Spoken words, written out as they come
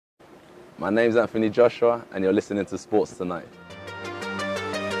My name's Anthony Joshua, and you're listening to Sports Tonight.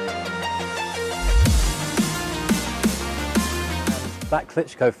 That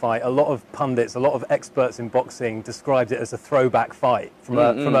Klitschko fight, a lot of pundits, a lot of experts in boxing described it as a throwback fight from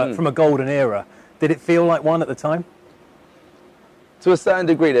a golden era. Did it feel like one at the time? To a certain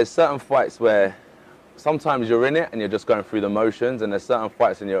degree, there's certain fights where sometimes you're in it and you're just going through the motions, and there's certain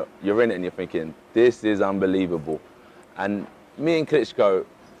fights and you're in it and you're thinking, this is unbelievable. And me and Klitschko,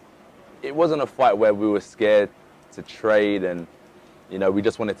 it wasn't a fight where we were scared to trade and, you know, we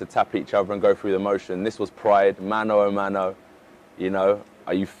just wanted to tap each other and go through the motion. This was pride, mano a mano. You know,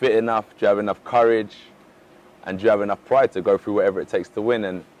 are you fit enough? Do you have enough courage? And do you have enough pride to go through whatever it takes to win?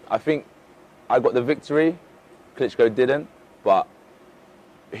 And I think I got the victory. Klitschko didn't, but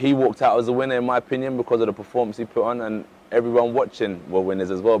he walked out as a winner, in my opinion, because of the performance he put on, and everyone watching were winners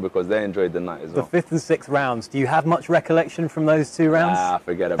as well because they enjoyed the night as well. The 5th and 6th rounds, do you have much recollection from those 2 rounds? Ah,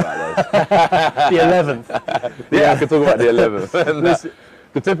 forget about those. The 11th. Yeah, I could talk about the 11th.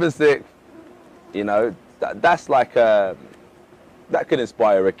 The 5th and 6th, you know, that's like that could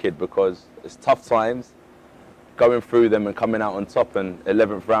inspire a kid because it's tough times, going through them and coming out on top. And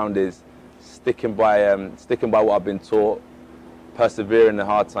 11th round is sticking by what I've been taught, persevering in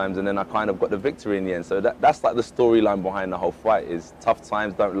hard times, and then I kind of got the victory in the end. So that's like the storyline behind the whole fight: is tough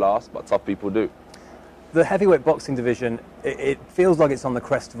times don't last, but tough people do. The heavyweight boxing division, it feels like it's on the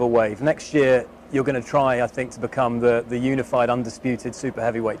crest of a wave. Next year, you're going to try, I think, to become the unified, undisputed super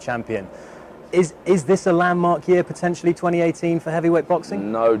heavyweight champion. Is this a landmark year, potentially, 2018, for heavyweight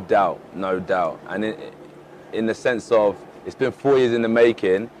boxing? No doubt, no doubt. And in the sense of, it's been 4 years in the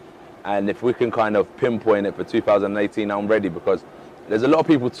making, and if we can kind of pinpoint it for 2018, I'm ready, because there's a lot of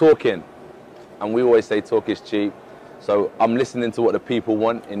people talking, and we always say talk is cheap. So I'm listening to what the people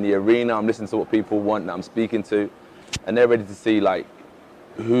want in the arena, I'm listening to what people want that I'm speaking to, and they're ready to see, like,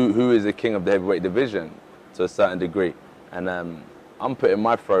 who is the king of the heavyweight division to a certain degree. And I'm putting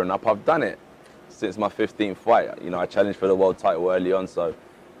my throne up. I've done it since my 15th fight. You know, I challenged for the world title early on, so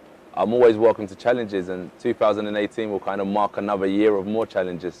I'm always welcome to challenges, and 2018 will kind of mark another year of more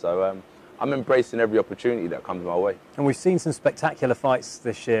challenges. So I'm embracing every opportunity that comes my way. And we've seen some spectacular fights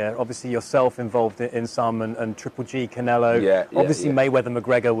this year. Obviously yourself involved in some, and Triple G, Canelo. Obviously Mayweather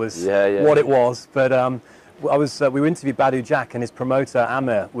McGregor was what it was. But we interviewed Badu Jack, and his promoter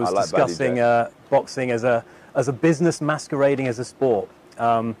Amir was discussing boxing as a business masquerading as a sport.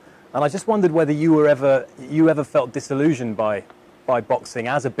 And I just wondered whether you ever felt disillusioned by boxing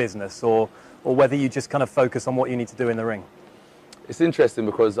as a business, or whether you just kind of focus on what you need to do in the ring. It's interesting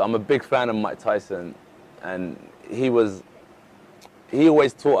because I'm a big fan of Mike Tyson, and he always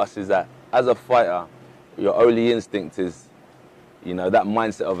taught us is that as a fighter, your only instinct is, you know, that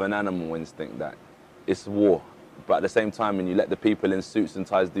mindset of an animal instinct, that it's war. But at the same time, when you let the people in suits and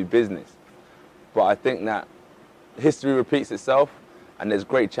ties do business. But I think that history repeats itself, and there's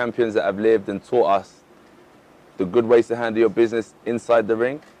great champions that have lived and taught us the good ways to handle your business inside the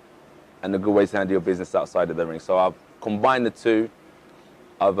ring and the good ways to handle your business outside of the ring. So I've combined the two.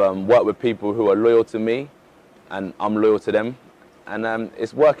 I've worked with people who are loyal to me, and I'm loyal to them. And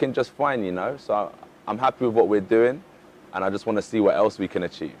it's working just fine, you know. So I'm happy with what we're doing, and I just want to see what else we can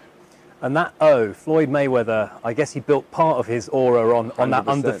achieve. And that Floyd Mayweather, I guess he built part of his aura on that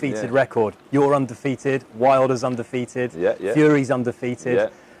undefeated record. You're undefeated, Wilder's undefeated, Fury's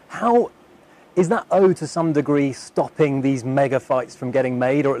undefeated. How is that to some degree stopping these mega fights from getting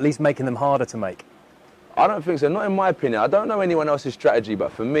made, or at least making them harder to make? I don't think so, not in my opinion. I don't know anyone else's strategy,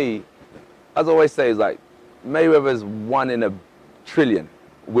 but for me, as I always say, is like Mayweather's 1 in a trillion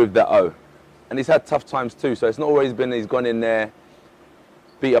with the O. And he's had tough times too, so it's not always been he's gone in there,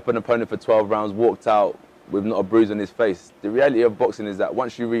 beat up an opponent for 12 rounds, walked out with not a bruise on his face. The reality of boxing is that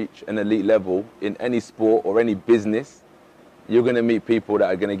once you reach an elite level in any sport or any business, you're going to meet people that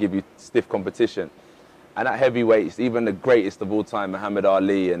are going to give you stiff competition. And at heavyweights, even the greatest of all time, Muhammad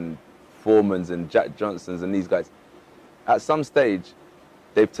Ali and Foreman's and Jack Johnson's and these guys, at some stage,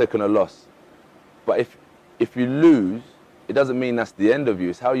 they've taken a loss. But if you lose, it doesn't mean that's the end of you.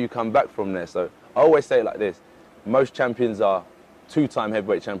 It's how you come back from there. So I always say it like this. Most champions are 2-time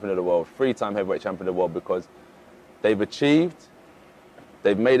heavyweight champion of the world, 3-time heavyweight champion of the world, because they've achieved,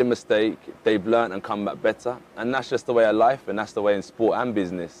 they've made a mistake, they've learned and come back better. And that's just the way of life, and that's the way in sport and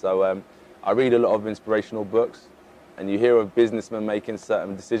business. So I read a lot of inspirational books, and you hear of businessmen making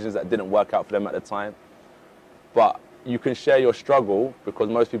certain decisions that didn't work out for them at the time. But you can share your struggle because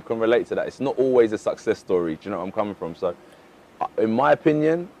most people can relate to that. It's not always a success story. Do you know where I'm coming from? So in my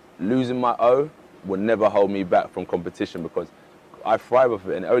opinion, losing my O will never hold me back from competition because I thrive off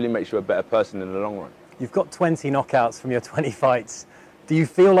it, and it only makes you a better person in the long run. You've got 20 knockouts from your 20 fights. Do you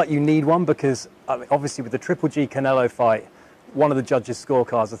feel like you need one? Because I mean, obviously with the Triple G Canelo fight, one of the judges'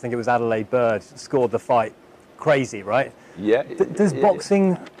 scorecards, I think it was Adelaide Bird, scored the fight crazy, right? Yeah. Does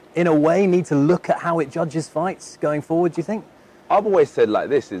boxing, in a way, need to look at how it judges fights going forward, do you think? I've always said like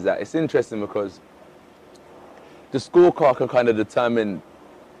this, is that it's interesting because the scorecard can kind of determine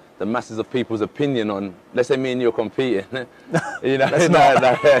the masses of people's opinion on, let's say me and you're competing, you know.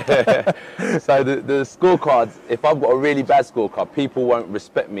 So the scorecards, if I've got a really bad scorecard, people won't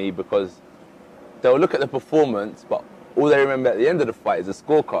respect me because they'll look at the performance, but all they remember at the end of the fight is a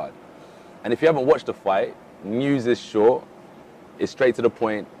scorecard. And if you haven't watched the fight, news is short, it's straight to the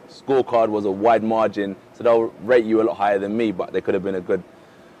point. Scorecard was a wide margin, so they'll rate you a lot higher than me, but they could have been a good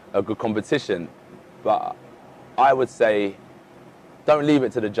competition. But I would say, don't leave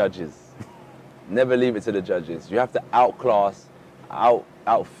it to the judges. Never leave it to the judges. You have to outclass,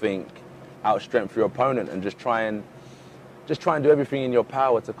 outthink, outstrength your opponent, and just try and do everything in your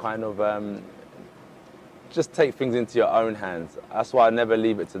power to kind of just take things into your own hands. That's why I never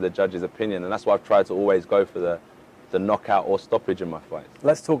leave it to the judge's opinion, and that's why I've tried to always go for the knockout or stoppage in my fights.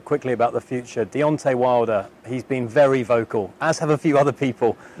 Let's talk quickly about the future. Deontay Wilder, he's been very vocal, as have a few other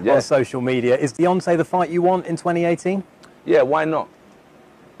people on social media. Is Deontay the fight you want in 2018? Yeah, why not?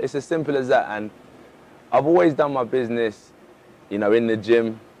 It's as simple as that. And I've always done my business, you know, in the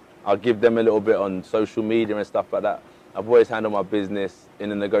gym. I'll give them a little bit on social media and stuff like that. I've always handled my business in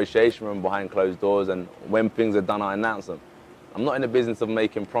the negotiation room behind closed doors, and when things are done, I announce them. I'm not in the business of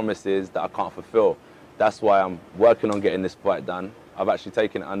making promises that I can't fulfill. That's why I'm working on getting this fight done. I've actually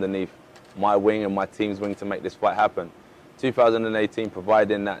taken it underneath my wing and my team's wing to make this fight happen. 2018,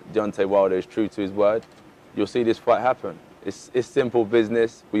 providing that Deontay Wilder is true to his word, you'll see this fight happen. It's simple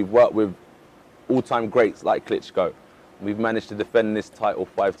business. We've worked with all-time greats like Klitschko. We've managed to defend this title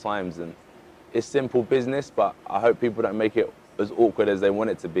 5 times, and it's simple business, but I hope people don't make it as awkward as they want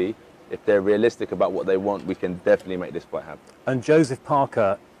it to be. If they're realistic about what they want, we can definitely make this fight happen. And Joseph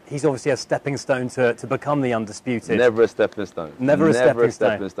Parker, he's obviously a stepping stone to become the undisputed. Never a stepping stone. Never a stepping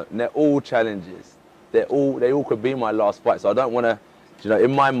stone. They're all challenges. They all could be my last fight. So I don't want to, you know,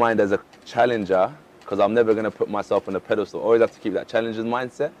 in my mind as a challenger, because I'm never going to put myself on a pedestal. I always have to keep that challenger's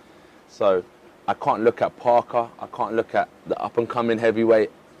mindset. So I can't look at Parker, I can't look at the up-and-coming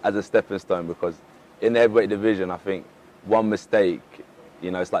heavyweight as a stepping stone, because in the heavyweight division, I think one mistake, you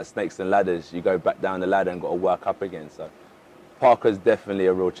know, it's like snakes and ladders. You go back down the ladder and got to work up again. So Parker's definitely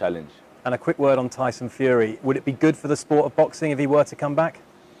a real challenge. And a quick word on Tyson Fury. Would it be good for the sport of boxing if he were to come back?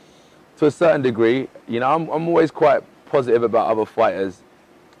 To a certain degree. You know, I'm always quite positive about other fighters.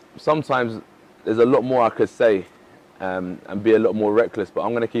 Sometimes there's a lot more I could say and be a lot more reckless, but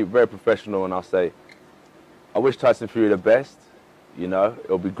I'm going to keep very professional, and I'll say I wish Tyson Fury the best. You know,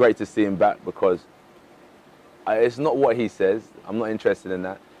 it'll be great to see him back, because it's not what he says. I'm not interested in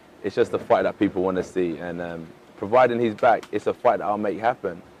that. It's just the fight that people want to see, and providing he's back, it's a fight that I'll make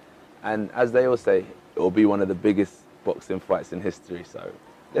happen. And as they all say, it will be one of the biggest boxing fights in history. So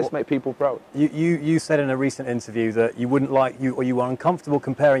let's make people proud. You said in a recent interview that you wouldn't like, or you were uncomfortable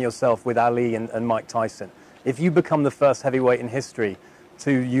comparing yourself with Ali and Mike Tyson. If you become the first heavyweight in history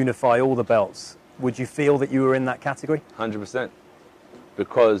to unify all the belts, would you feel that you were in that category? 100%.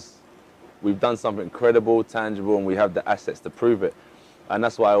 Because we've done something incredible, tangible, and we have the assets to prove it. And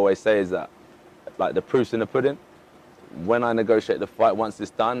that's why I always say is that, like, the proof's in the pudding. When I negotiate the fight, once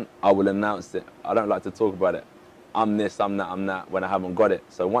it's done, I will announce it. I don't like to talk about it. I'm this, I'm that, I'm that, when I haven't got it.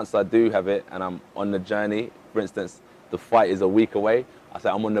 So once I do have it and I'm on the journey, for instance, the fight is a week away, I say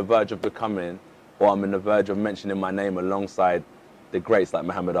I'm on the verge of becoming, or I'm on the verge of mentioning my name alongside the greats like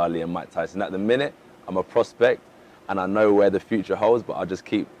Muhammad Ali and Mike Tyson. At the minute, I'm a prospect and I know where the future holds, but I'll just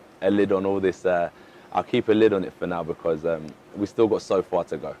keep a lid on all this. I'll keep a lid on it for now, because we still got so far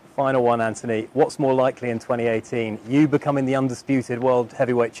to go. Final one, Anthony. What's more likely in 2018? You becoming the undisputed world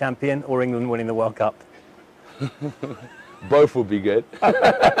heavyweight champion, or England winning the World Cup? Both will be good.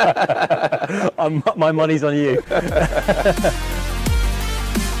 My money's on you.